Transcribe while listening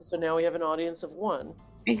So now we have an audience of one.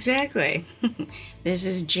 Exactly. This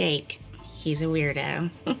is Jake. He's a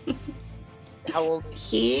weirdo. How old?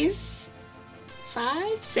 He's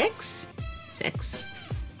 5, 6? 6.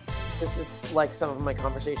 This is like some of my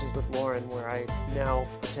conversations with Lauren where I now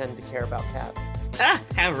pretend to care about cats. Ah,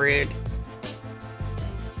 how rude.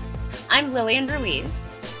 I'm Lillian Ruiz.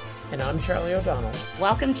 And I'm Charlie O'Donnell.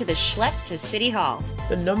 Welcome to the Schlep to City Hall,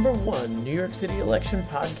 the #1 New York City election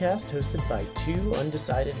podcast hosted by two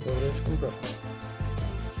undecided voters from Brooklyn.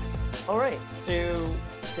 All right, so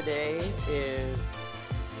today is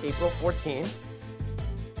April 14th.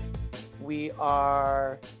 We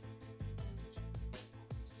are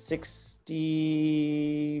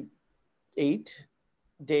 68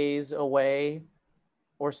 days away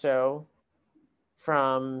or so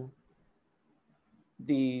from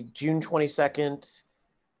the June 22nd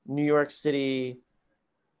New York City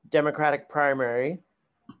Democratic primary,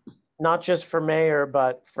 not just for mayor,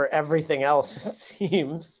 but for everything else, it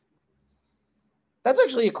seems. That's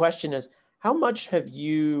actually a question, is how much have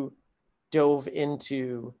you dove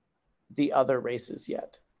into the other races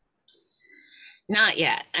yet? Not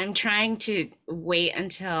yet. I'm trying to wait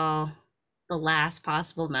until the last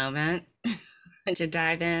possible moment to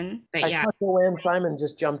dive in. But I yeah. saw Joanne Simon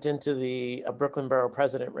just jumped into the Brooklyn Borough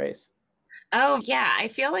President race. Oh, yeah. I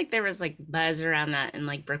feel like there was like buzz around that in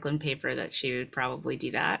like Brooklyn paper that she would probably do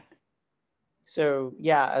that. So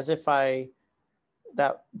yeah, as if that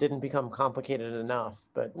didn't become complicated enough.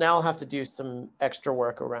 But now I'll have to do some extra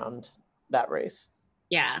work around that race.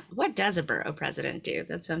 Yeah. What does a borough president do?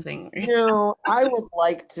 That's something. I would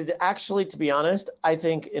like to actually, to be honest, I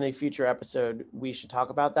think in a future episode, we should talk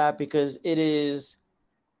about that because it is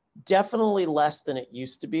definitely less than it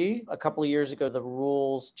used to be. A couple of years ago, the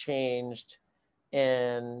rules changed.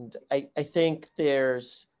 And I think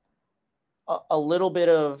there's a little bit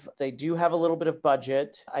of, they do have a little bit of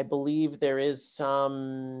budget. I believe there is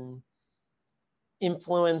some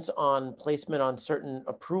influence on placement on certain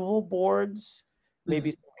approval boards,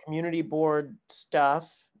 maybe some community board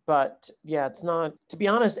stuff. But yeah, it's not, to be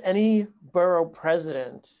honest, any borough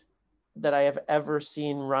president that I have ever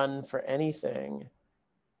seen run for anything,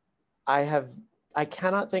 I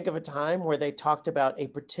cannot think of a time where they talked about a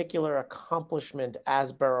particular accomplishment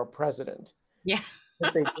as borough president. Yeah.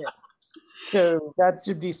 That they did. So that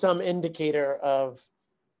should be some indicator of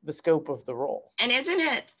the scope of the role. And isn't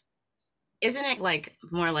it like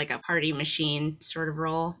more like a party machine sort of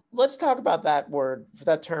role? Let's talk about that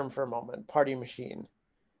term for a moment, party machine.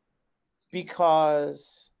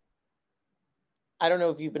 Because I don't know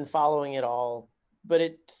if you've been following it all, but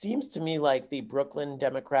it seems to me like the Brooklyn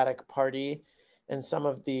Democratic Party and some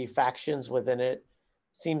of the factions within it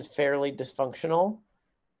seems fairly dysfunctional.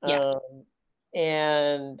 Yeah.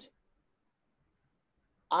 And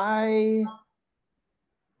I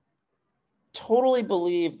totally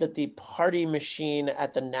believe that the party machine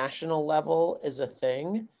at the national level is a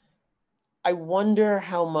thing. I wonder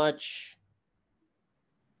how much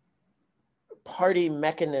party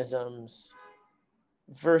mechanisms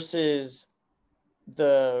versus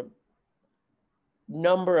the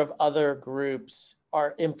number of other groups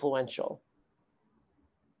are influential.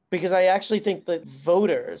 Because I actually think that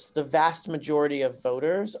voters, the vast majority of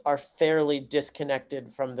voters, are fairly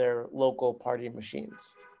disconnected from their local party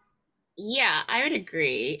machines. Yeah, I would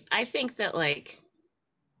agree. I think that like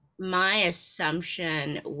my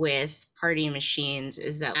assumption with party machines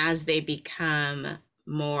is that as they become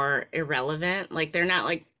more irrelevant, like they're not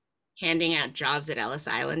like handing out jobs at Ellis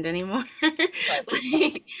Island anymore.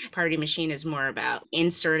 Like, party machine is more about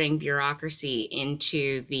inserting bureaucracy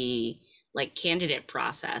into the like candidate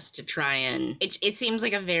process to try and it seems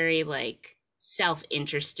like a very like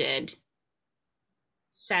self-interested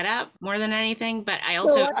setup more than anything. But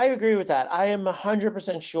I agree with that. I am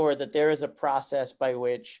 100% sure that there is a process by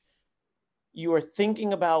which you are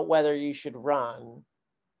thinking about whether you should run,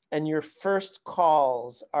 and your first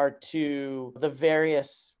calls are to the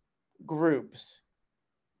various groups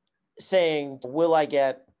saying, will I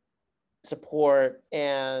get support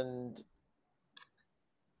and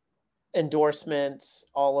endorsements,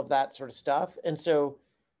 all of that sort of stuff. And so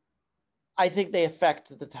I think they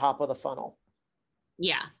affect the top of the funnel.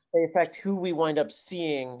 Yeah. They affect who we wind up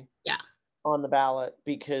seeing on the ballot,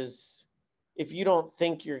 because if you don't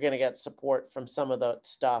think you're going to get support from some of the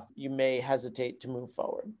stuff, you may hesitate to move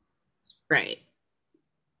forward. Right.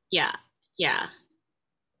 Yeah. Yeah.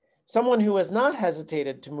 Someone who has not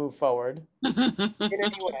hesitated to move forward in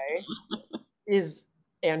any way is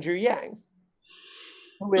Andrew Yang,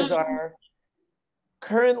 who is our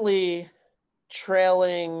currently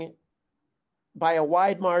trailing by a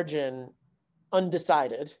wide margin,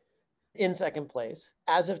 undecided in second place.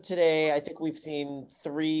 As of today, I think we've seen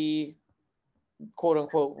 3 quote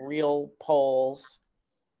unquote real polls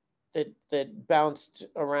that bounced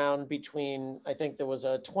around between, I think there was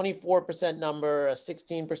a 24% number, a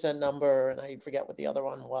 16% number, and I forget what the other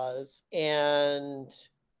one was. And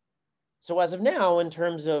so as of now, in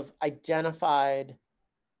terms of identified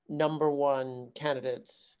number 1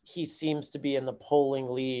 candidates, he seems to be in the polling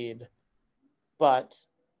lead. But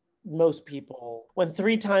most people, when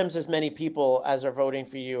 3 times as many people as are voting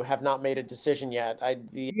for you have not made a decision yet,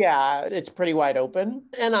 yeah, it's pretty wide open.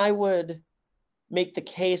 And I would make the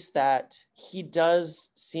case that he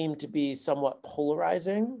does seem to be somewhat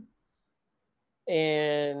polarizing.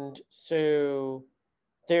 And so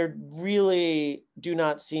there really do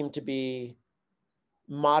not seem to be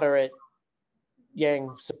moderate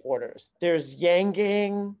Yang supporters. There's Yang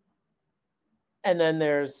gang, and then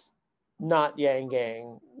there's not Yang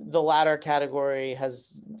gang. The latter category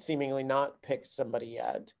has seemingly not picked somebody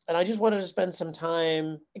yet. And I just wanted to spend some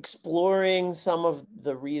time exploring some of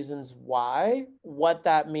the reasons why, what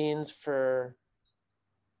that means for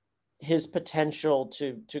his potential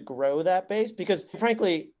to grow that base. Because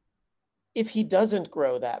frankly, if he doesn't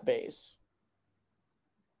grow that base,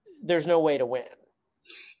 there's no way to win.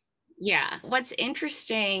 Yeah. What's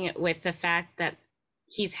interesting with the fact that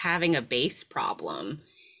he's having a base problem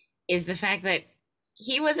is the fact that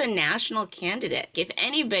he was a national candidate. If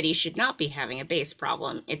anybody should not be having a base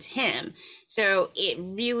problem, it's him. So it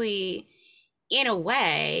really, in a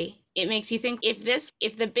way, it makes you think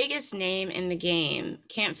if the biggest name in the game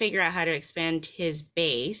can't figure out how to expand his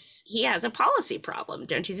base, he has a policy problem,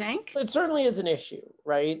 don't you think? It certainly is an issue,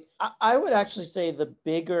 right? I would actually say the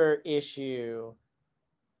bigger issue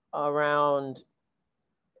around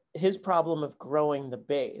his problem of growing the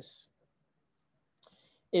base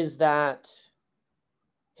is that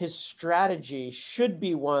his strategy should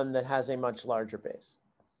be one that has a much larger base.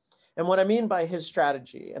 And what I mean by his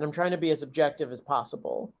strategy, and I'm trying to be as objective as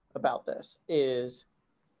possible about this, is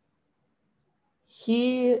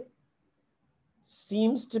he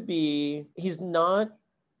seems to be, he's not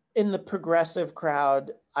in the progressive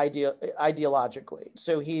crowd ideologically.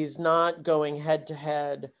 So he's not going head to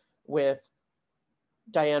head with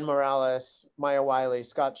Diane Morales, Maya Wiley,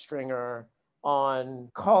 Scott Stringer on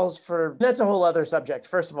calls for, that's a whole other subject.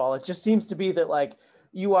 First of all, it just seems to be that like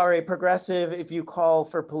you are a progressive if you call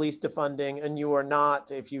for police defunding and you are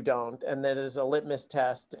not if you don't. And that is a litmus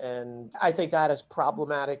test. And I think that is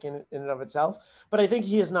problematic in and of itself. But I think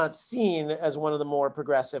he is not seen as one of the more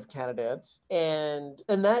progressive candidates. And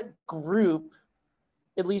that group,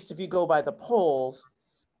 at least if you go by the polls,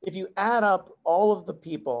 if you add up all of the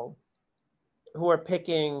people who are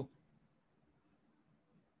picking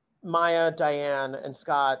Maya, Diane, and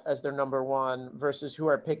Scott as their number 1 versus who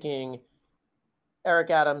are picking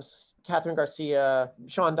Eric Adams, Catherine Garcia,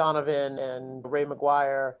 Sean Donovan, and Ray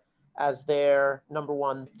McGuire as their number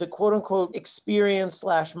 1, the quote unquote experienced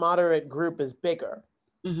 / moderate group is bigger.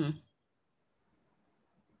 Mm-hmm.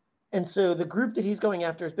 And so the group that he's going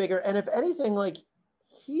after is bigger. And if anything, like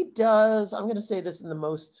he does, I'm going to say this in the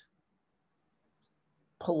most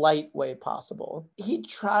polite way possible, he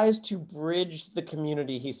tries to bridge the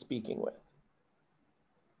community he's speaking with.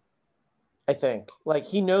 I think like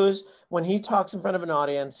he knows when he talks in front of an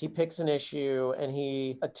audience, he picks an issue and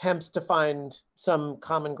he attempts to find some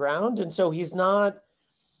common ground. And so he's not,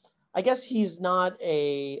 I guess he's not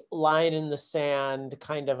a line in the sand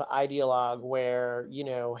kind of ideologue where, you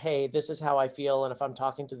know, hey, this is how I feel. And if I'm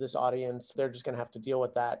talking to this audience, they're just going to have to deal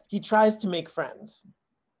with that. He tries to make friends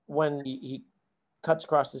when he cuts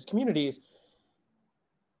across his communities.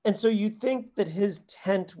 And so you'd think that his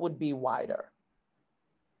tent would be wider.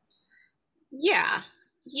 Yeah.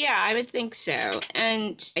 Yeah, I would think so.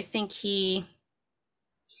 And I think he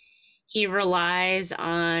relies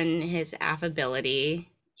on his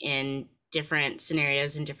affability in different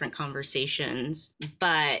scenarios and different conversations.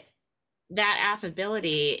 But that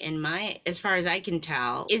affability, as far as I can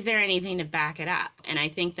tell, is there anything to back it up? And I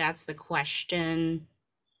think that's the question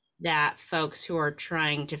that folks who are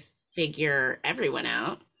trying to figure everyone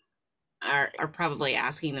out are probably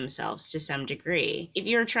asking themselves to some degree. If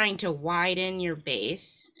you're trying to widen your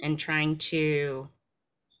base and trying to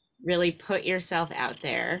really put yourself out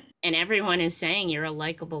there, and everyone is saying you're a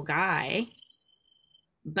likable guy,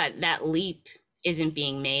 but that leap isn't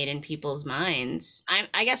being made in people's minds,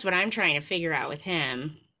 I guess what I'm trying to figure out with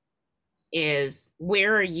him is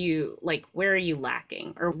where are you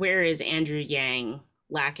lacking, or where is Andrew Yang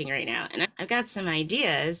lacking right now? And I've got some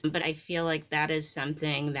ideas, but I feel like that is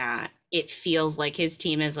something that it feels like his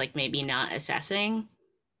team is like maybe not assessing.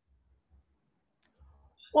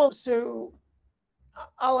 Well, so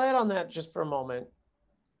I'll add on that just for a moment.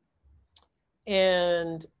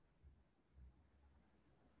 And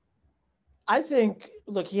I think,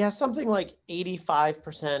 look, he has something like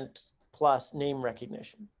 85% plus name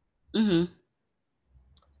recognition. Mm-hmm.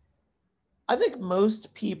 I think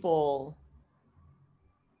most people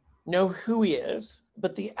know who he is,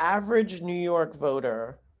 but the average New York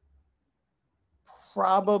voter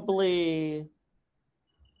probably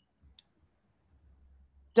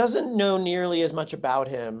doesn't know nearly as much about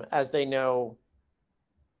him as they know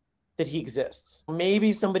that he exists.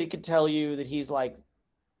 Maybe somebody could tell you that he's like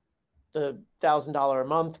the $1,000 a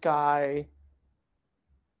month guy.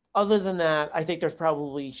 Other than that, I think there's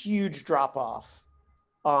probably huge drop off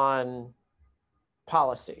on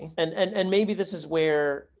policy. And maybe this is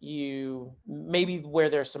where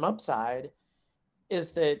there's some upside,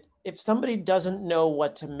 is that if somebody doesn't know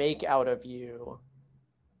what to make out of you,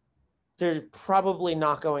 they're probably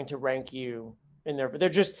not going to rank you in there. But they're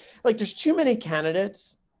just like, there's too many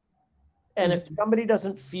candidates. And if somebody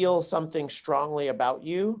doesn't feel something strongly about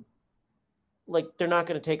you, like they're not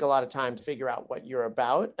going to take a lot of time to figure out what you're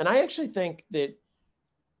about. And I actually think that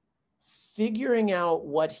figuring out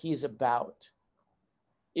what he's about,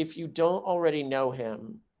 if you don't already know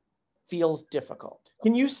him, feels difficult.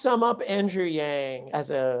 Can you sum up Andrew Yang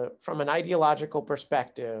from an ideological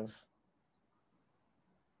perspective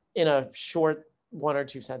in a short one or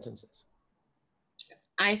two sentences?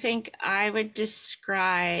 I think I would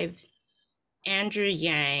describe Andrew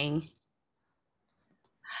Yang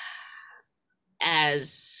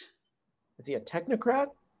as... Is he a technocrat?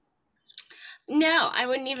 No, I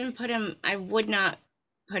would not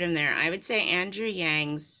put him there. I would say Andrew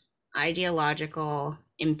Yang's ideological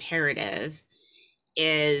imperative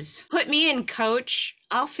is put me in coach,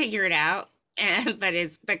 I'll figure it out. But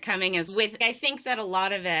it's becoming I think that a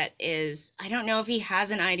lot of it is, I don't know if he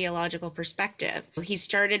has an ideological perspective. He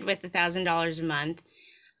started with the $1,000 a month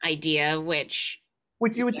idea, which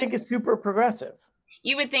you would think is super progressive.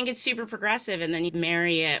 You would think it's super progressive, and then you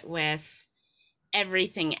marry it with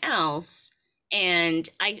everything else. And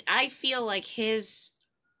I feel like his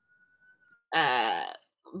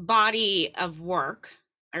body of work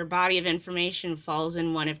or body of information falls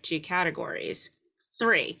in one of three categories.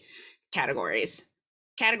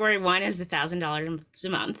 Category one is the $1,000 a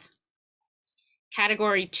month.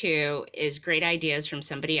 Category two is great ideas from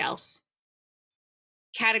somebody else.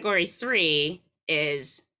 Category three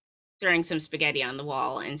is throwing some spaghetti on the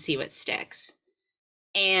wall and see what sticks.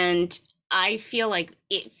 And I feel like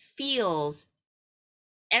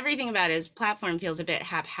everything about his platform feels a bit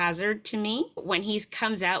haphazard to me. When he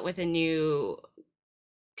comes out with a new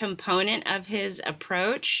component of his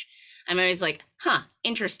approach, I'm always like,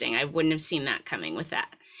 interesting. I wouldn't have seen that coming with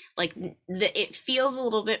that. Like, it feels a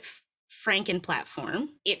little bit Franken platform.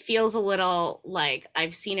 It feels a little like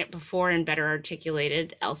I've seen it before and better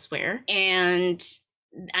articulated elsewhere. And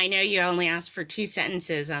I know you only asked for 2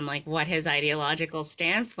 sentences on like what his ideological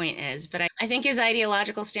standpoint is, but I think his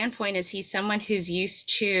ideological standpoint is he's someone who's used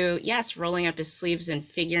to, yes, rolling up his sleeves and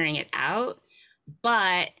figuring it out,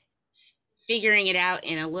 but figuring it out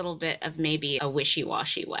in a little bit of maybe a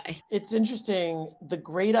wishy-washy way. It's interesting, the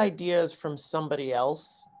great ideas from somebody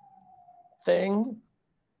else thing.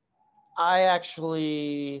 I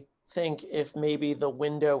actually think if maybe the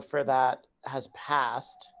window for that has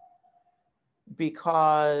passed,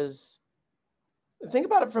 because think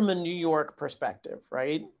about it from a New York perspective,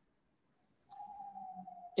 right?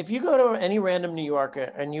 If you go to any random New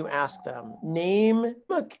Yorker and you ask them, name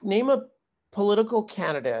a political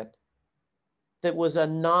candidate that was a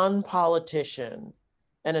non-politician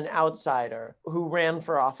and an outsider who ran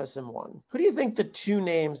for office and won, who do you think the 2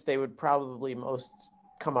 names they would probably most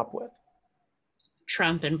come up with?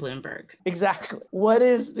 Trump and Bloomberg. Exactly. What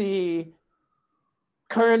is the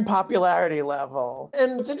current popularity level?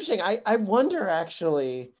 And it's interesting. I wonder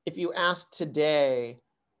actually, if you ask today,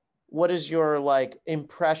 what is your like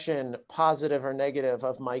impression, positive or negative,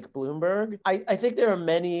 of Mike Bloomberg? I think there are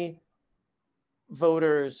many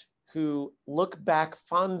voters who look back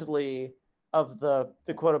fondly of the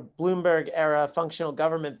quote Bloomberg era functional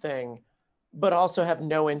government thing, but also have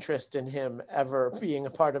no interest in him ever being a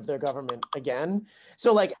part of their government again.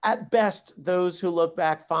 So like at best, those who look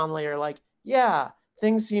back fondly are like, yeah,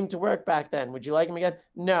 things seemed to work back then. Would you like him again?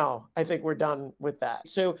 No, I think we're done with that.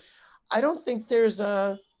 So I don't think there's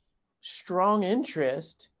a strong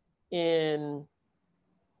interest in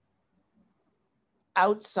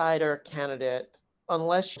outsider candidate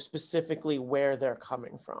unless specifically where they're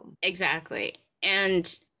coming from. Exactly.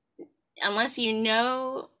 And unless you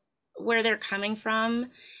know where they're coming from,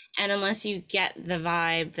 and unless you get the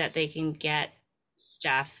vibe that they can get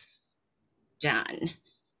stuff done.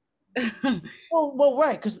 Well,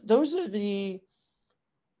 right, because those are the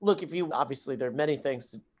look. If you obviously there are many things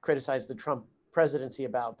to criticize the Trump presidency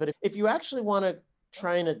about, but if you actually want to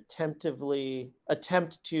try and attempt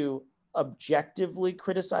to objectively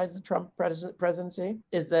criticize the Trump presidency,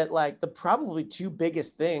 is that like the probably two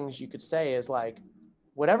biggest things you could say is like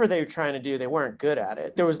whatever they were trying to do, they weren't good at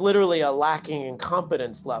it. There was literally a lacking in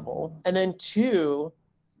competence level, and then two,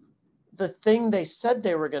 the thing they said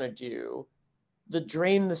they were going to do, the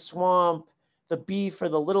drain the swamp, the be for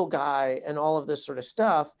the little guy, and all of this sort of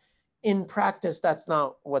stuff. In practice, that's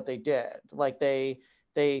not what they did. Like they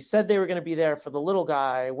said they were going to be there for the little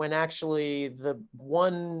guy when actually the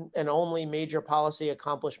one and only major policy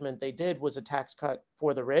accomplishment they did was a tax cut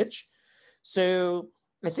for the rich. So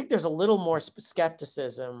I think there's a little more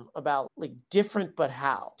skepticism about like different, but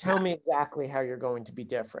how? Tell me exactly how you're going to be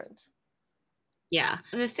different. Yeah.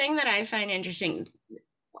 The thing that I find interesting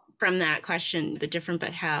from that question, the different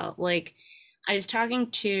but how, like I was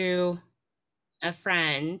talking to a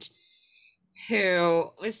friend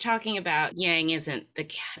who was talking about Yang isn't the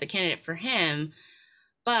candidate for him,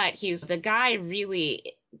 but the guy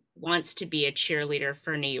really wants to be a cheerleader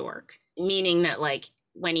for New York, meaning that like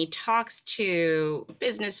when he talks to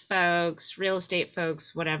business folks, real estate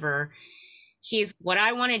folks, whatever, he's what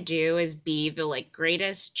I want to do is be the like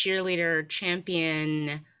greatest cheerleader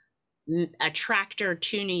champion attractor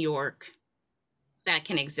to New York that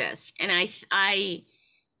can exist. And I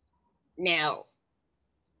now,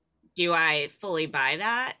 do I fully buy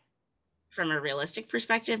that from a realistic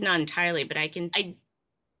perspective? Not entirely, but I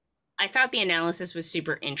thought the analysis was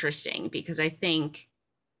super interesting because I think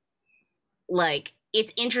like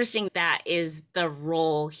it's interesting that is the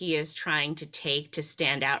role he is trying to take to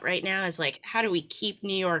stand out right now, is like how do we keep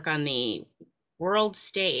New York on the world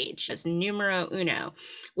stage as numero uno,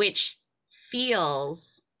 which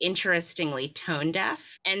feels interestingly tone deaf.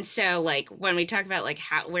 And so like when we talk about like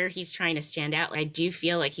how where he's trying to stand out, I do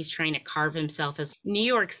feel like he's trying to carve himself as New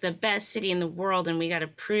York's the best city in the world and we got to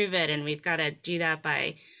prove it, and we've got to do that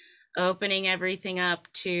by opening everything up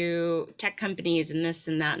to tech companies and this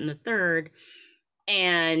and that and the third.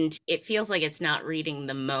 And it feels like it's not reading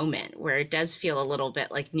the moment, where it does feel a little bit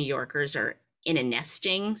like New Yorkers are in a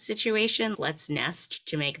nesting situation. Let's nest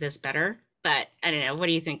to make this better. But I don't know. What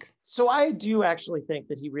do you think? So I do actually think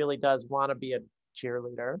that he really does want to be a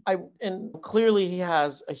cheerleader. And clearly he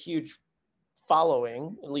has a huge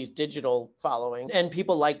following, at least digital following, and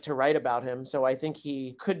people like to write about him. So I think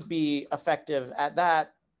he could be effective at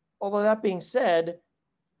that. Although that being said,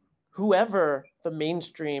 whoever the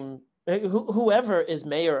mainstream, whoever is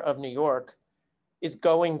mayor of New York is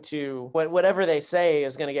going to, whatever they say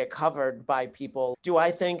is going to get covered by people. Do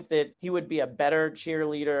I think that he would be a better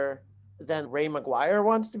cheerleader than Ray McGuire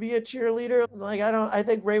wants to be a cheerleader? Like, I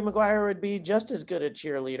think Ray McGuire would be just as good a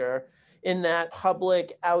cheerleader in that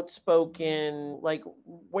public, outspoken, like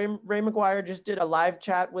Ray McGuire just did a live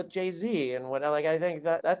chat with Jay-Z and what, like, I think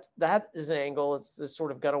that is an angle it's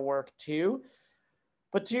sort of going to work too.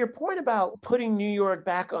 But to your point about putting New York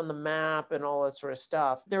back on the map and all that sort of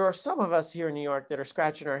stuff, there are some of us here in New York that are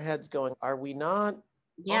scratching our heads going, are we not on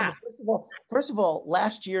Yeah. first of all,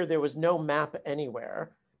 last year there was no map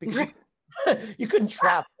anywhere because you couldn't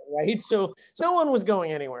travel, right? So no one was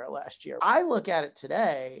going anywhere last year. I look at it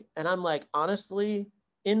today and I'm like, honestly,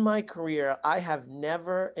 in my career, I have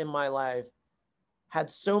never in my life had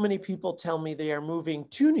so many people tell me they are moving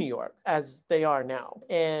to New York as they are now.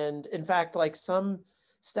 And in fact, like some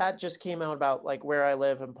stat just came out about like where I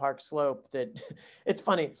live in Park Slope that it's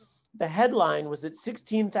funny. The headline was that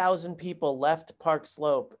 16,000 people left Park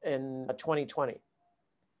Slope in 2020.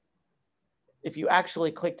 If you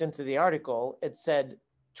actually clicked into the article, it said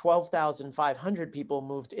 12,500 people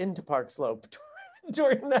moved into Park Slope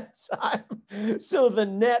during that time. So the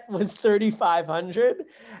net was 3,500.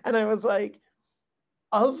 And I was like,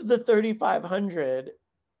 of the 3,500,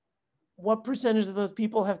 what percentage of those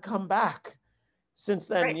people have come back since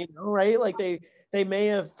then? Right. You know, right? Like they may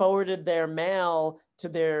have forwarded their mail to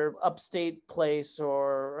their upstate place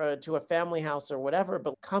or to a family house or whatever,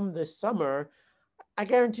 but come this summer, I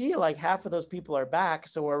guarantee you like half of those people are back.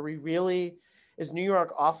 So are we really, is New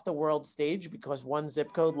York off the world stage because one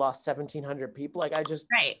zip code lost 1,700 people? Like I just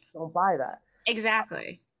Right. don't buy that.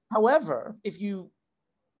 Exactly. However,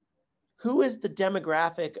 who is the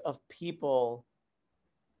demographic of people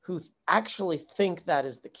who actually think that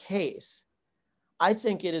is the case? I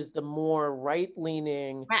think it is the more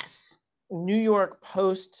right-leaning, Yes. New York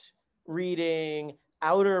Post reading,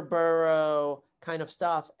 outer borough kind of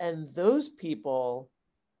stuff. And those people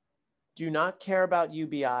do not care about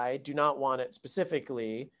UBI, do not want it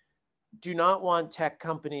specifically, do not want tech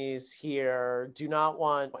companies here, do not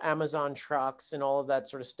want Amazon trucks and all of that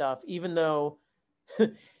sort of stuff, even though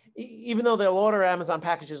even though they'll order Amazon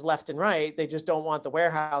packages left and right, they just don't want the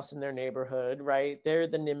warehouse in their neighborhood, right? They're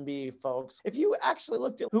the NIMBY folks. If you actually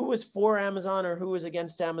looked at who was for Amazon or who was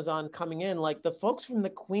against Amazon coming in, like the folks from the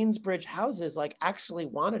Queensbridge houses, like actually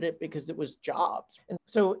wanted it because it was jobs. And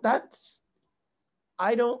so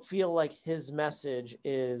I don't feel like his message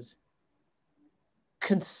is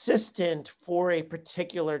consistent for a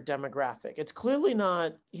particular demographic. It's clearly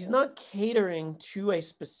not, he's not catering to a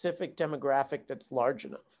specific demographic that's large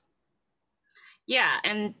enough. Yeah,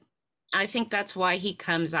 and I think that's why he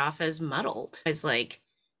comes off as muddled. It's like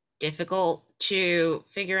difficult to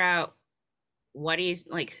figure out what he's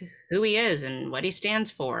like, who he is and what he stands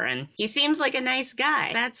for. And he seems like a nice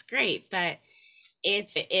guy. That's great, but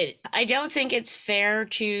I don't think it's fair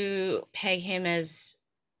to peg him as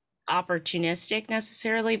opportunistic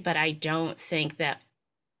necessarily, but I think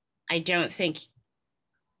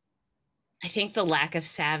the lack of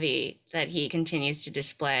savvy that he continues to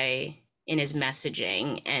display in his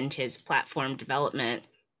messaging and his platform development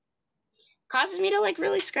causes me to like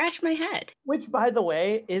really scratch my head. Which, by the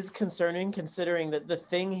way, is concerning considering that the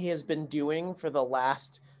thing he has been doing for the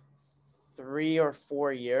last 3 or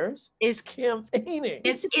 4 years is campaigning.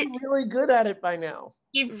 He's really good at it by now.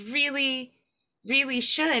 He really, really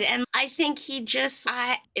should. And I think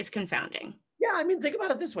it's confounding. Yeah, I mean, think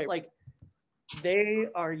about it this way. Like, they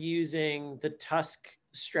are using the Tusk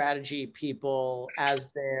strategy people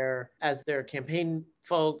as their campaign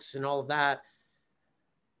folks and all of that.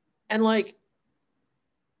 And like,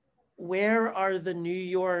 where's the New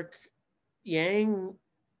York Yang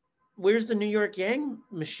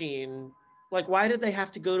machine? Like, why did they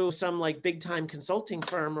have to go to some like big time consulting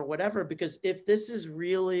firm or whatever? Because if this is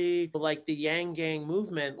really like the Yang Gang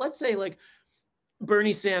movement, let's say like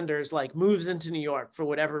Bernie Sanders like moves into New York for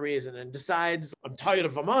whatever reason and decides, I'm tired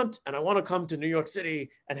of Vermont and I want to come to New York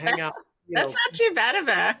City and hang out. That's not too bad of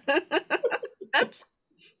a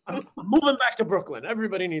I'm moving back to Brooklyn.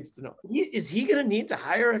 Everybody needs to know. Is he going to need to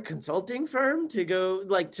hire a consulting firm to go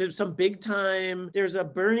like to some big time? There's a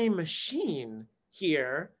Bernie machine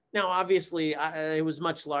here. Now, obviously, it was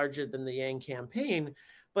much larger than the Yang campaign,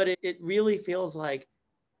 but it really feels like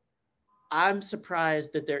I'm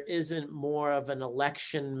surprised that there isn't more of an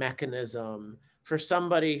election mechanism for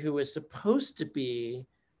somebody who is supposed to be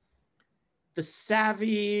the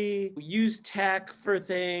savvy, use tech for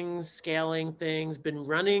things, scaling things, been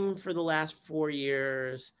running for the last 4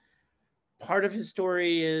 years. Part of his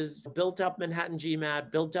story is built up Manhattan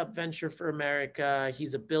GMAT, built up Venture for America.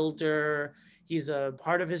 He's a builder. He's a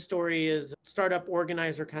part of his story is startup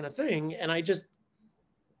organizer kind of thing. And I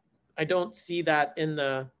don't see that in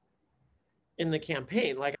the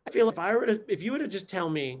campaign. Like, I feel if you were to just tell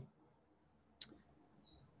me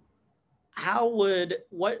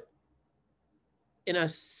what in a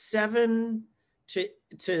 7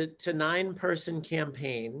 to 9 person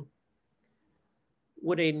campaign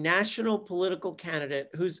would a national political candidate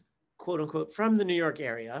who's quote unquote from the New York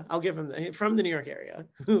area, I'll give him from the New York area,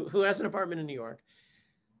 who has an apartment in New York,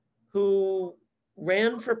 who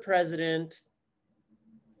ran for president,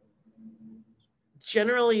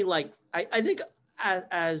 generally like I think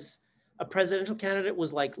as a presidential candidate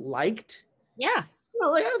was liked. Yeah.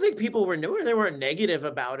 Like, I don't think people they weren't negative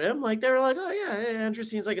about him. Like, they were like, oh yeah, Andrew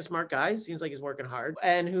seems like a smart guy. Seems like he's working hard.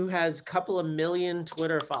 And who has a couple of million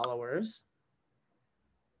Twitter followers.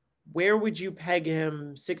 Where would you peg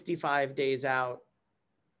him 65 days out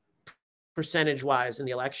percentage-wise in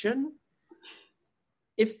the election?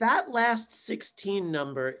 If that last 16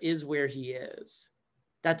 number is where he is,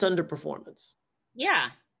 that's underperformance. Yeah,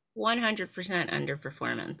 100%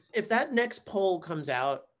 underperformance. If that next poll comes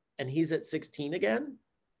out and he's at 16 again,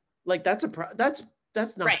 like that's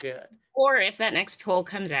not right. Good. Or if that next poll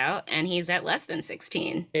comes out and he's at less than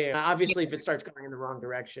 16. Yeah, obviously, if it starts going in the wrong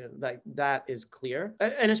direction, like that is clear.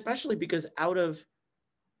 And especially because out of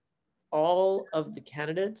all of the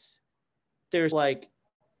candidates, there's like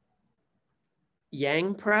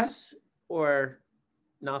Yang press or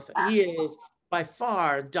nothing. He is by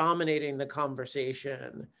far dominating the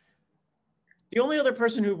conversation. The only other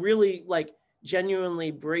person who really like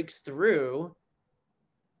genuinely breaks through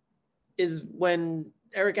is when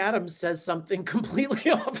Eric Adams says something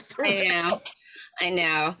completely off the rails. I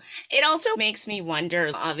know. It also makes me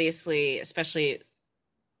wonder, obviously, especially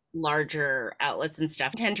larger outlets and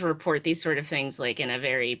stuff tend to report these sort of things like in a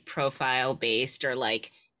very profile based or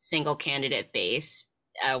like single candidate based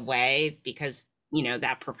way because,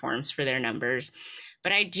 that performs for their numbers.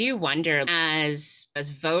 But I do wonder as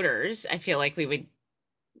voters, I feel like we would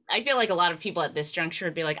I feel like a lot of people at this juncture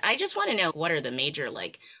would be like, I just want to know what are the major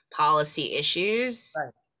like policy issues.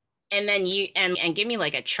 Right. And then and give me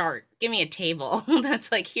like a chart, give me a table that's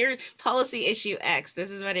like, here, policy issue X, this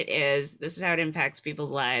is what it is, this is how it impacts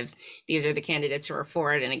people's lives, these are the candidates who are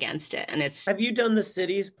for it and against it. And it's, Have you done the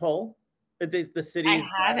cities poll? The I cities.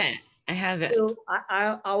 haven't. I haven't. So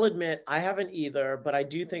I'll admit I haven't either, but I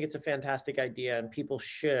do think it's a fantastic idea and people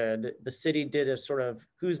should. The city did a sort of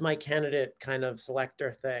who's my candidate kind of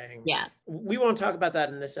selector thing. Yeah. We won't talk about that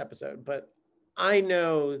in this episode, but I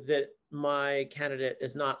know that my candidate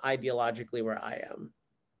is not ideologically where I am.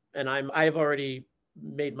 And I've already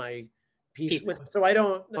made my peace with, so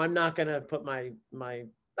I'm not going to put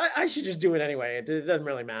I should just do it anyway. It doesn't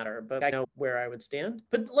really matter, but I know where I would stand.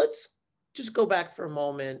 But let's just go back for a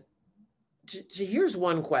moment here's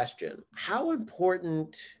one question. How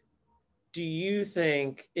important do you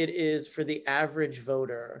think it is for the average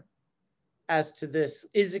voter as to this?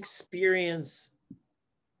 Is experience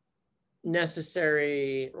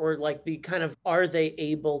necessary, or like the kind of, are they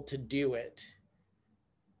able to do it?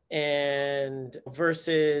 And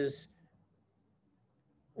versus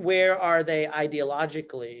where are they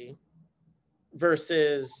ideologically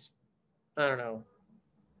versus, I don't know,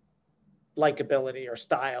 likability or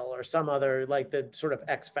style or some other, like the sort of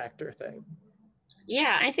X factor thing.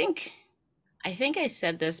 Yeah, I think I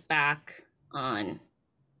said this back on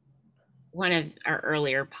one of our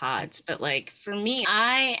earlier pods, but like for me,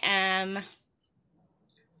 I am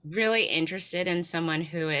really interested in someone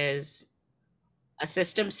who is a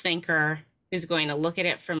systems thinker, who's going to look at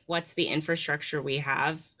it from what's the infrastructure we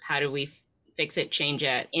have, how do we fix it, change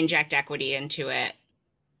it, inject equity into it,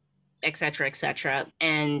 et cetera,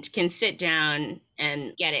 and can sit down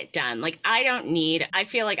and get it done. Like I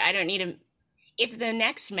feel like I don't need if the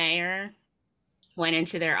next mayor went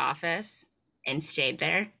into their office and stayed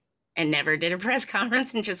there and never did a press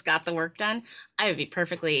conference and just got the work done, I would be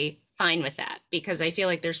perfectly fine with that, because I feel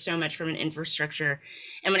like there's so much from an infrastructure.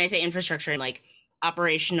 And when I say infrastructure, like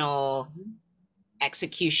operational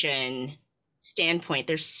execution standpoint,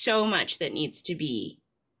 there's so much that needs to be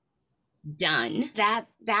done. That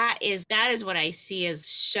is what I see as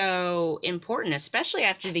so important, especially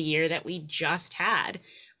after the year that we just had,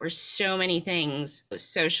 where so many things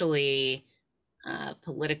socially,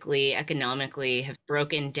 politically, economically have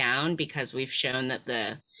broken down because we've shown that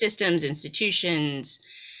the systems, institutions,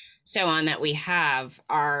 so on that we have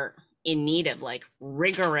are in need of like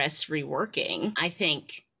rigorous reworking. I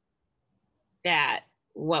think that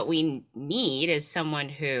what we need is someone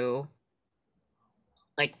who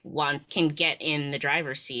like one can get in the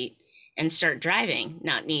driver's seat and start driving,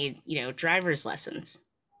 not need, driver's lessons.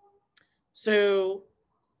 So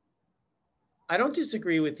I don't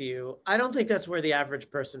disagree with you. I don't think that's where the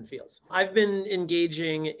average person feels. I've been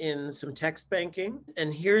engaging in some text banking,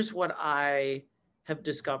 and here's what I have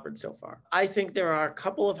discovered so far. I think there are a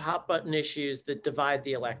couple of hot button issues that divide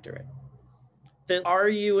the electorate. That are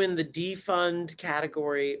you in the defund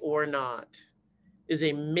category or not is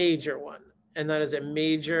a major one. And that is a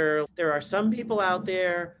major, there are some people out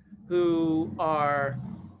there who are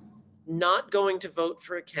not going to vote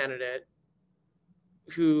for a candidate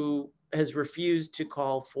who has refused to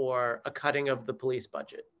call for a cutting of the police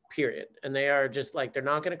budget, period. And they are just like, they're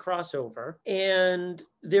not going to cross over. And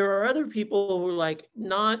there are other people who are like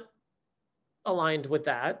not aligned with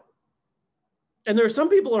that. And there are some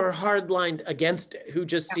people who are hardlined against it, who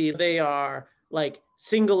just see they are like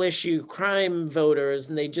single issue crime voters,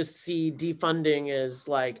 and they just see defunding as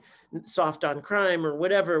like soft on crime or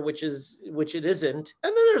whatever, which it isn't.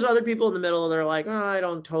 And then there's other people in the middle, they're like, oh, I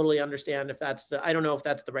don't totally understand if I don't know if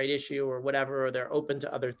that's the right issue or whatever, or they're open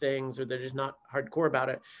to other things, or they're just not hardcore about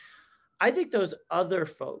it. I think those other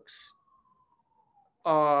folks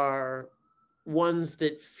are ones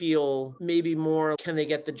that feel maybe more, can they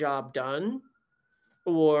get the job done?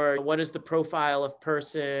 Or what is the profile of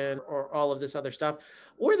person, or all of this other stuff,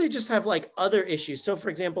 or they just have like other issues. So for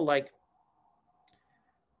example, like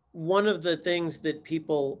one of the things that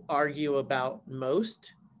people argue about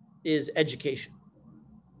most is education.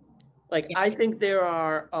 Like, I think there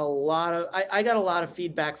are a lot of, I got a lot of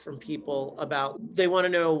feedback from people about, they want to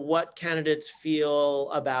know what candidates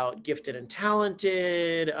feel about gifted and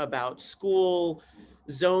talented, about school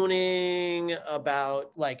zoning,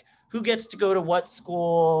 about like who gets to go to what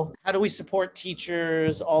school, how do we support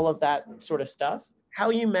teachers, all of that sort of stuff.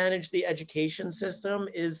 How you manage the education system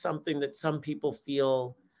is something that some people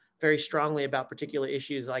feel very strongly about, particular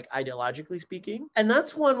issues, like ideologically speaking. And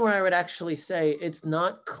that's one where I would actually say it's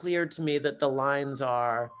not clear to me that the lines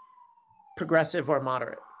are progressive or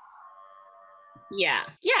moderate. Yeah.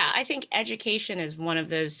 I think education is one of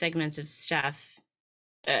those segments of stuff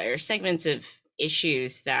or segments of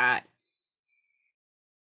issues that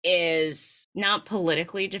is not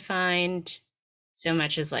politically defined so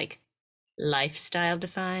much as like lifestyle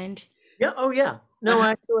defined. Yeah. Oh, yeah. No, Uh-huh.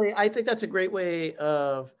 actually, I think that's a great way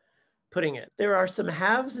of putting it. There are some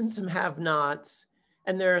haves and some have-nots,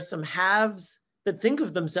 and there are some haves that think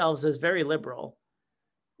of themselves as very liberal,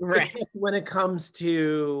 Right. except when it comes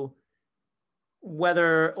to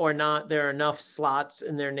whether or not there are enough slots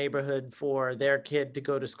in their neighborhood for their kid to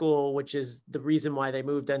go to school, which is the reason why they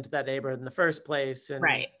moved into that neighborhood in the first place, and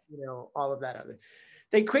Right. all of that other.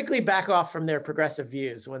 They quickly back off from their progressive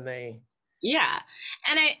views when they. Yeah.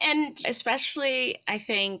 And especially I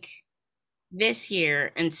think this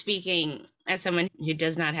year, and speaking as someone who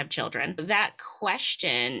does not have children, that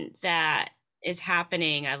question that is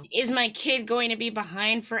happening of, is my kid going to be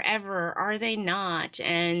behind forever? Are they not?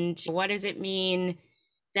 And what does it mean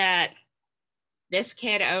that this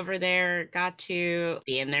kid over there got to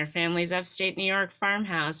be in their family's upstate New York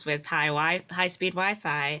farmhouse with high speed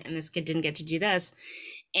Wi-Fi, and this kid didn't get to do this?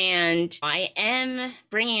 And I am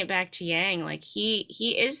bringing it back to Yang. Like he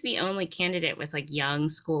is the only candidate with like young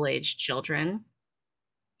school age children,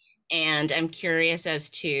 and I'm curious as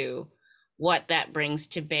to what that brings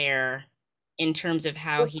to bear in terms of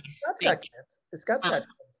how Well, he's Scott's got thinking. kids. Scott's Uh, got kids.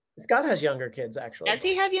 Scott has younger kids, actually. does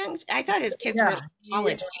he have young? I thought his kids were Yeah, like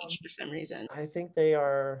college age for some reason. I think they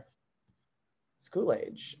are school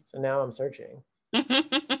age. So now I'm searching.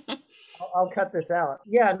 I'll cut this out.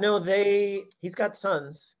 Yeah, no, he's got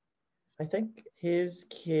sons. I think his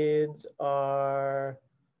kids are,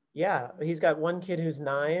 yeah, he's got one kid who's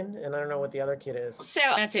 9, and I don't know what the other kid is. So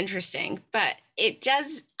that's interesting, but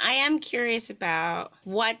I am curious about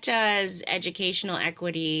what does educational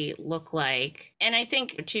equity look like? And I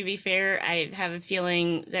think, to be fair, I have a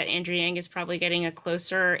feeling that Andrew Yang is probably getting a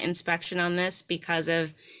closer inspection on this because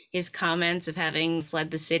of his comments of having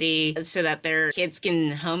fled the city so that their kids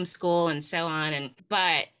can homeschool and so on.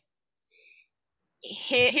 But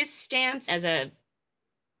his stance as a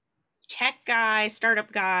tech guy,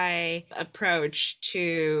 startup guy approach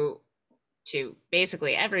to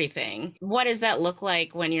basically everything. What does that look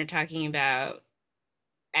like when you're talking about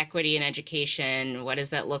equity in education? What does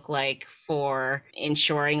that look like for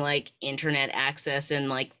ensuring like internet access and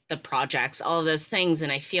like the projects, all of those things?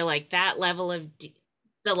 And I feel like that level of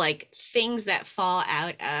the like things that fall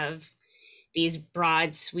out of these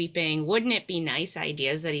broad sweeping, wouldn't it be nice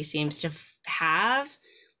ideas that he seems to have,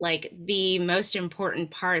 like the most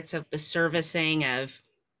important parts of the servicing of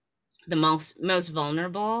the most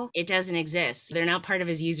vulnerable, it doesn't exist. They're not part of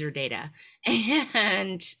his user data.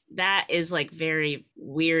 And that is like very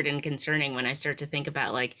weird and concerning when I start to think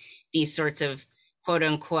about like these sorts of quote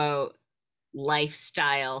unquote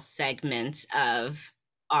lifestyle segments of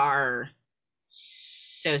our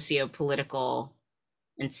socio-political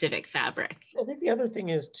and civic fabric. I think the other thing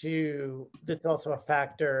is too, that's also a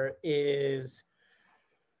factor, is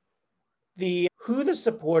who the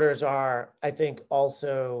supporters are, I think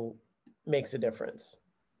also makes a difference.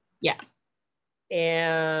 Yeah.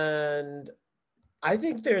 And I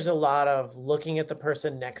think there's a lot of looking at the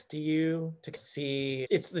person next to you to see.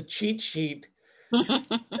 It's the cheat sheet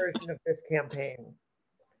version of this campaign.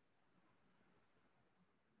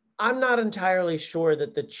 I'm not entirely sure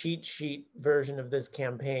that the cheat sheet version of this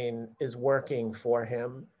campaign is working for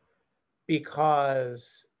him,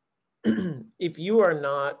 because if you are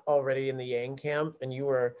not already in the Yang camp and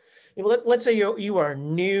let's say you are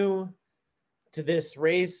new to this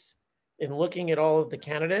race and looking at all of the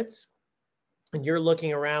candidates, and you're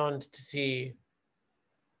looking around to see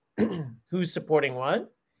who's supporting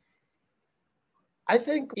what. I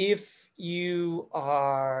think if you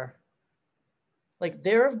are like,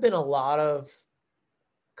 there have been a lot of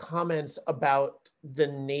comments about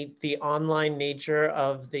the online nature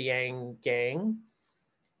of the Yang gang,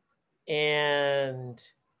 and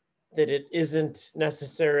that it isn't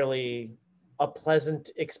necessarily a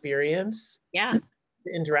pleasant experience. Yeah.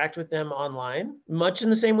 To interact with them online, much in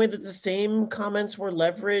the same way that the same comments were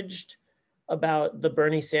leveraged about the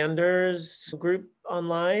Bernie Sanders group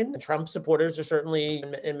online. Trump supporters are certainly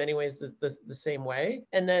in many ways the same way.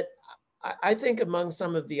 And that I think among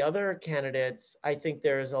some of the other candidates, I think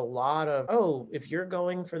there's a lot of, oh, if you're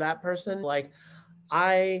going for that person, like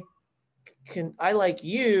I like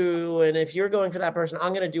you, and if you're going for that person,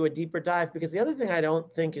 I'm going to do a deeper dive. Because the other thing I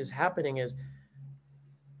don't think is happening is,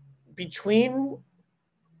 between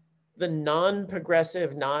the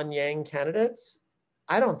non-progressive, non-Yang candidates,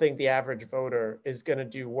 I don't think the average voter is going to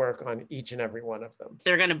do work on each and every one of them.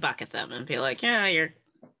 They're going to bucket them and be like, yeah, you're.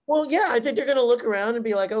 Well, yeah, I think they're going to look around and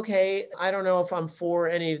be like, okay, I don't know if I'm for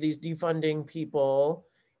any of these defunding people.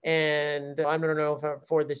 and I don't know if I'm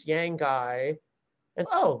for this Yang guy. And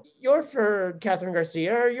oh, you're for Catherine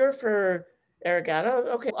Garcia, or you're for Eric Adams.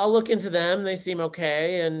 Okay, I'll look into them. They seem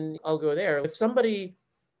okay, and I'll go there. If somebody,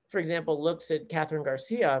 for example, looks at Catherine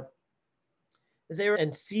Garcia is there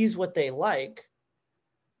and sees what they like,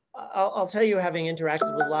 I'll tell you, having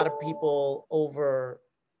interacted with a lot of people over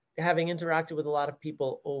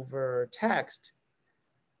text,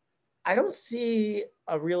 I don't see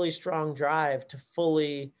a really strong drive to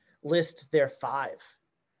fully list their five.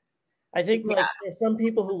 I think like there's some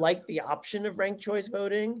people who like the option of ranked choice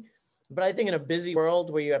voting, but I think in a busy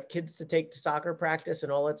world where you have kids to take to soccer practice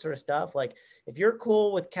and all that sort of stuff, like if you're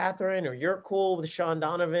cool with Catherine or you're cool with Sean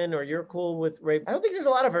Donovan or you're cool with Ray, I don't think there's a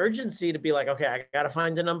lot of urgency to be like, okay, I got to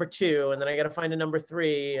find a number 2 and then I got to find a number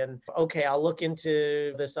 3 and okay, I'll look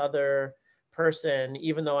into this other person,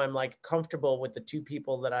 even though I'm like comfortable with the 2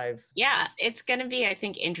 people that I've. Yeah, it's going to be, I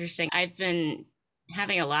think, interesting. I've been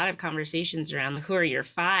having a lot of conversations around who are your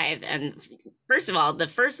 5. And first of all, the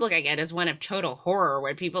first look I get is one of total horror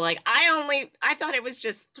where people like, I thought it was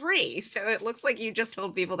just 3. So it looks like you just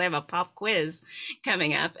told people they have a pop quiz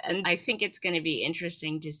coming up. And I think it's going to be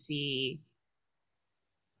interesting to see.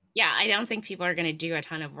 Yeah, I don't think people are going to do a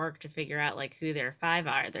ton of work to figure out like who their 5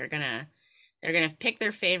 are. They're going to pick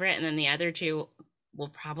their favorite, and then the other 2 will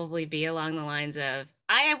probably be along the lines of,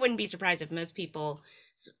 I wouldn't be surprised if most people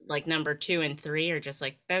like number 2 and 3 are just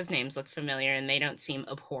like, those names look familiar and they don't seem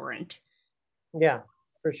abhorrent. Yeah,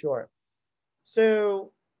 for sure.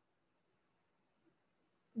 So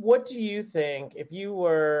what do you think if you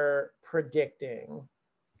were predicting,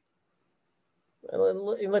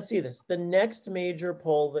 let's see this, the next major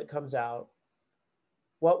poll that comes out,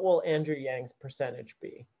 what will Andrew Yang's percentage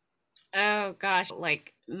be? Oh gosh,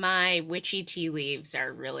 like my witchy tea leaves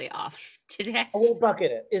are really off today. We'll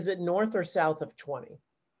bucket it. Is it north or south of 20?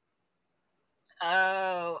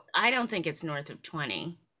 Oh, I don't think it's north of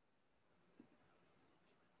 20.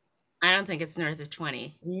 I don't think it's north of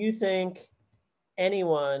 20. Do you think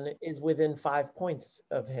anyone is within 5 points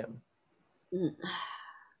of him?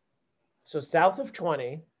 So south of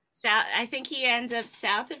 20. I think he ends up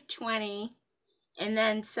south of 20, and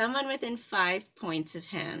then someone within 5 points of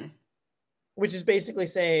him. Which is basically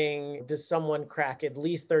saying, does someone crack at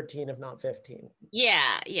least 13, if not 15?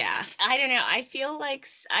 Yeah. I don't know. I feel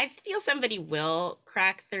somebody will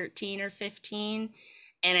crack 13 or 15,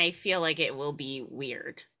 and I feel like it will be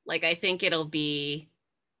weird. Like I think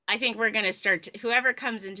we're going to start whoever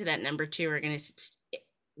comes into that number 2 are going to,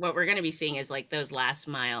 what we're going to be seeing is like those last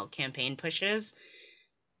mile campaign pushes,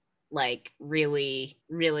 like really,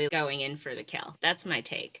 really going in for the kill. That's my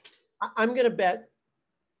take. I'm going to bet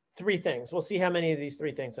 3 things. We'll see how many of these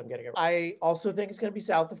 3 things I'm getting. I also think it's going to be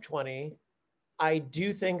south of 20. I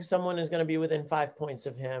do think someone is going to be within 5 points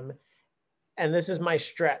of him. And this is my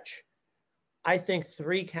stretch. I think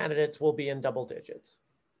 3 candidates will be in double digits.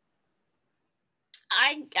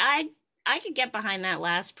 I could get behind that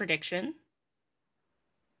last prediction.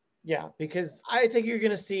 Yeah, because I think you're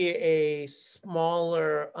going to see a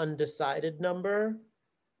smaller undecided number,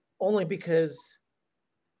 only because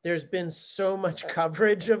there's been so much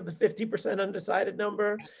coverage of the 50% undecided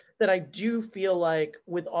number that I do feel like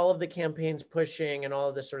with all of the campaigns pushing and all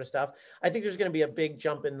of this sort of stuff, I think there's going to be a big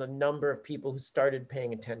jump in the number of people who started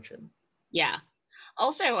paying attention. Yeah.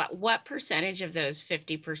 Also, what percentage of those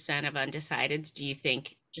 50% of undecideds do you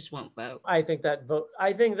think just won't vote? I think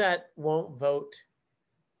that won't vote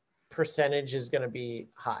percentage is going to be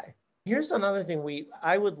high. Here's another thing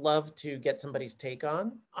I would love to get somebody's take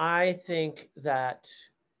on. I think that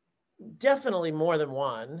definitely more than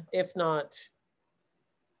one, if not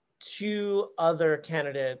 2 other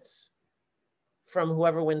candidates from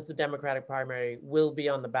whoever wins the Democratic primary will be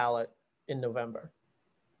on the ballot in November.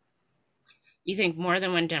 You think more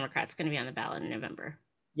than one Democrat's going to be on the ballot in November?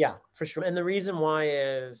 Yeah, for sure. And the reason why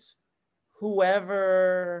is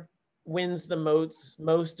whoever wins the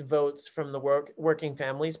most votes from the Working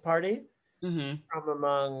Families Party, from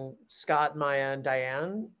among Scott, Maya, and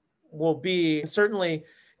Diane, will be certainly,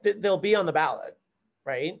 they'll be on the ballot,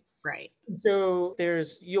 right? Right. So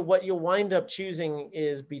what you'll wind up choosing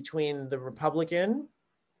is between the Republican,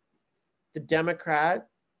 the Democrat,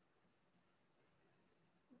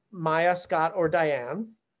 Maya, Scott, or Diane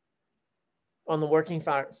on the Working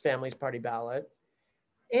Families Party ballot.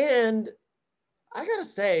 And I gotta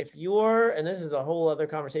say, and this is a whole other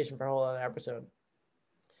conversation for a whole other episode,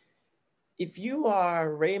 if you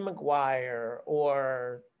are Ray McGuire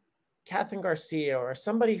or Catherine Garcia or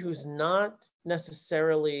somebody who's not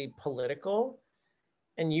necessarily political,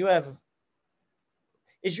 and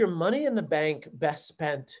is your money in the bank best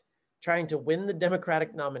spent trying to win the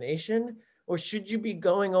Democratic nomination, Or should you be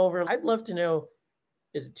going over? I'd love to know,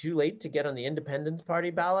 is it too late to get on the Independence Party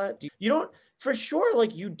ballot? You don't, for sure,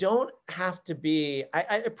 like you don't have to be,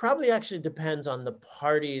 it probably actually depends on the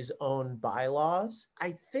party's own bylaws.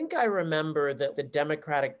 I think I remember that the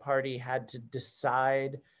Democratic Party had to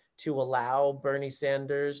decide to allow Bernie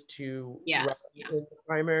Sanders to run in the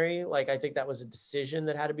primary. Like, I think that was a decision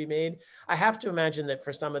that had to be made. I have to imagine that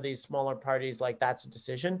for some of these smaller parties, like that's a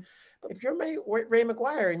decision. But if you're Ray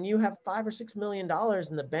McGuire and you have $5 or $6 million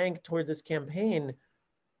in the bank toward this campaign,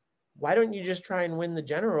 why don't you just try and win the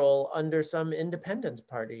general under some Independence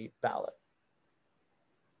Party ballot?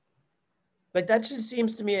 Like, that just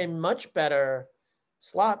seems to me a much better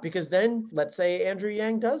slot, because then let's say Andrew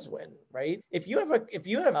Yang does win, right? If you have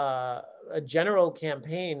a general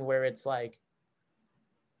campaign where it's like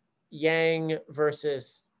Yang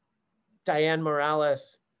versus Dianne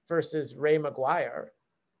Morales versus Ray McGuire,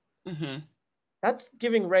 that's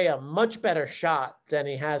giving Ray a much better shot than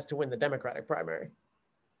he has to win the Democratic primary.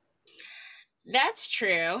 That's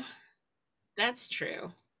true. That's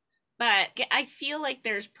true. But I feel like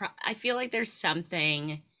there's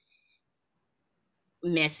something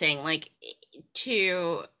missing, like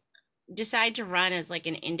to decide to run as like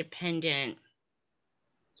an independent.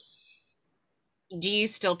 Do you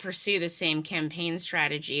still pursue the same campaign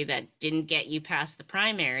strategy that didn't get you past the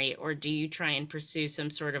primary, or do you try and pursue some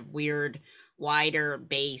sort of weird, wider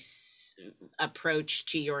base approach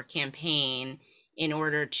to your campaign in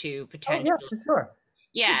order to potentially? Oh, yeah, for sure.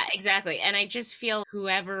 Yeah, exactly. And I just feel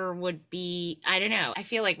whoever would be, I don't know, I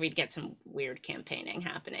feel like we'd get some weird campaigning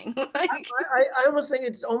happening. I almost think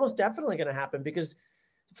it's almost definitely going to happen, because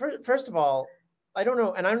first of all, I don't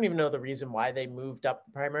know, and I don't even know the reason why they moved up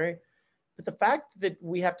the primary, but the fact that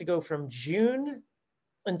we have to go from June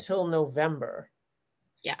until November,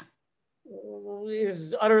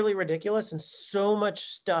 is utterly ridiculous, and so much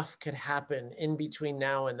stuff could happen in between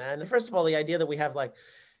now and then. First of all, the idea that we have like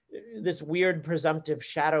this weird presumptive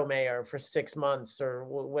shadow mayor for 6 months or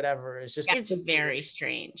whatever is just, it's very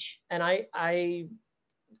strange. And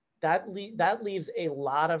that leaves a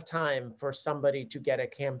lot of time for somebody to get a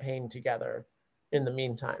campaign together in the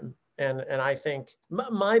meantime. And I think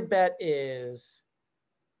my bet is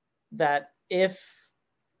that if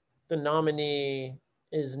the nominee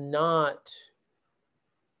is not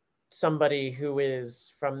somebody who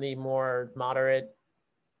is from the more moderate,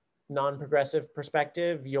 non-progressive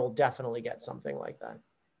perspective, you'll definitely get something like that,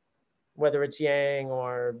 whether it's Yang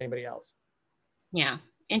or anybody else. Yeah,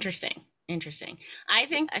 interesting. I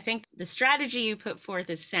think the strategy you put forth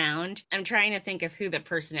is sound. I'm trying to think of who the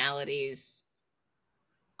personalities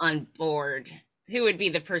on board, who would be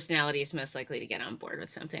the personalities most likely to get on board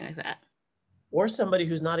with something like that. Or somebody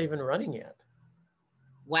who's not even running yet.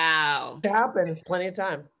 Wow. It happens. Plenty of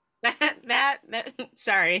time.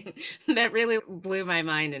 Sorry, that really blew my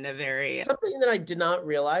mind in a very... Something that I did not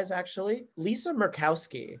realize, actually, Lisa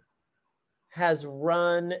Murkowski has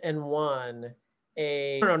run and won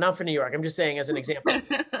no, not for New York. I'm just saying as an example.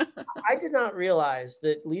 I did not realize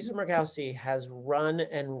that Lisa Murkowski has run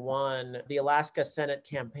and won the Alaska Senate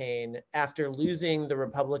campaign after losing the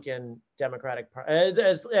Republican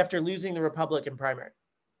primary.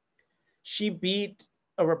 She beat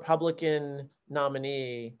a Republican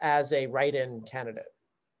nominee as a write-in candidate.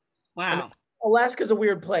 Wow. I mean, Alaska's a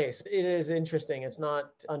weird place. It is interesting. It's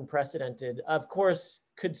not unprecedented. Of course,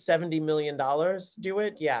 could $70 million do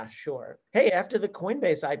it? Yeah, sure. Hey, after the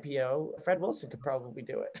Coinbase IPO, Fred Wilson could probably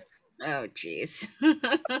do it. Oh, geez.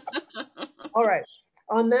 All right.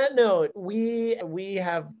 On that note, we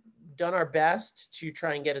have done our best to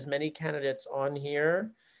try and get as many candidates on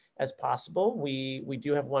here as possible. We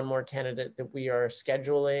do have one more candidate that we are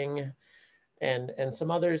scheduling, and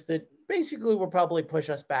some others that basically will probably push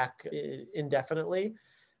us back indefinitely.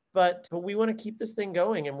 But we want to keep this thing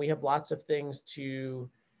going, and we have lots of things to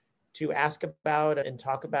ask about and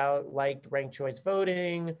talk about, like ranked choice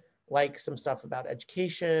voting, like some stuff about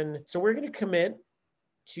education. So we're going to commit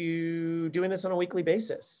to doing this on a weekly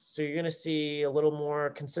basis. So you're going to see a little more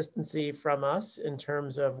consistency from us in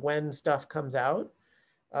terms of when stuff comes out,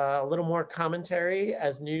 a little more commentary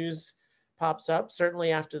as news pops up,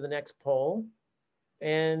 certainly after the next poll.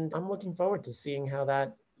 And I'm looking forward to seeing how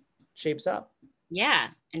that shapes up. Yeah.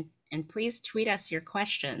 And please tweet us your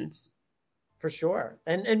questions. For sure.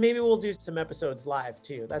 And maybe we'll do some episodes live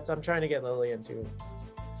too. I'm trying to get Lillian to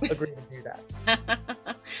agree to do that.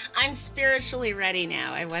 I'm spiritually ready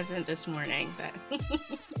now. I wasn't this morning, but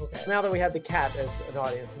okay. Now that we had the cat as an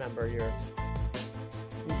audience member,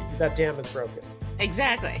 that dam is broken.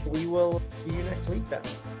 Exactly. We will see you next week then.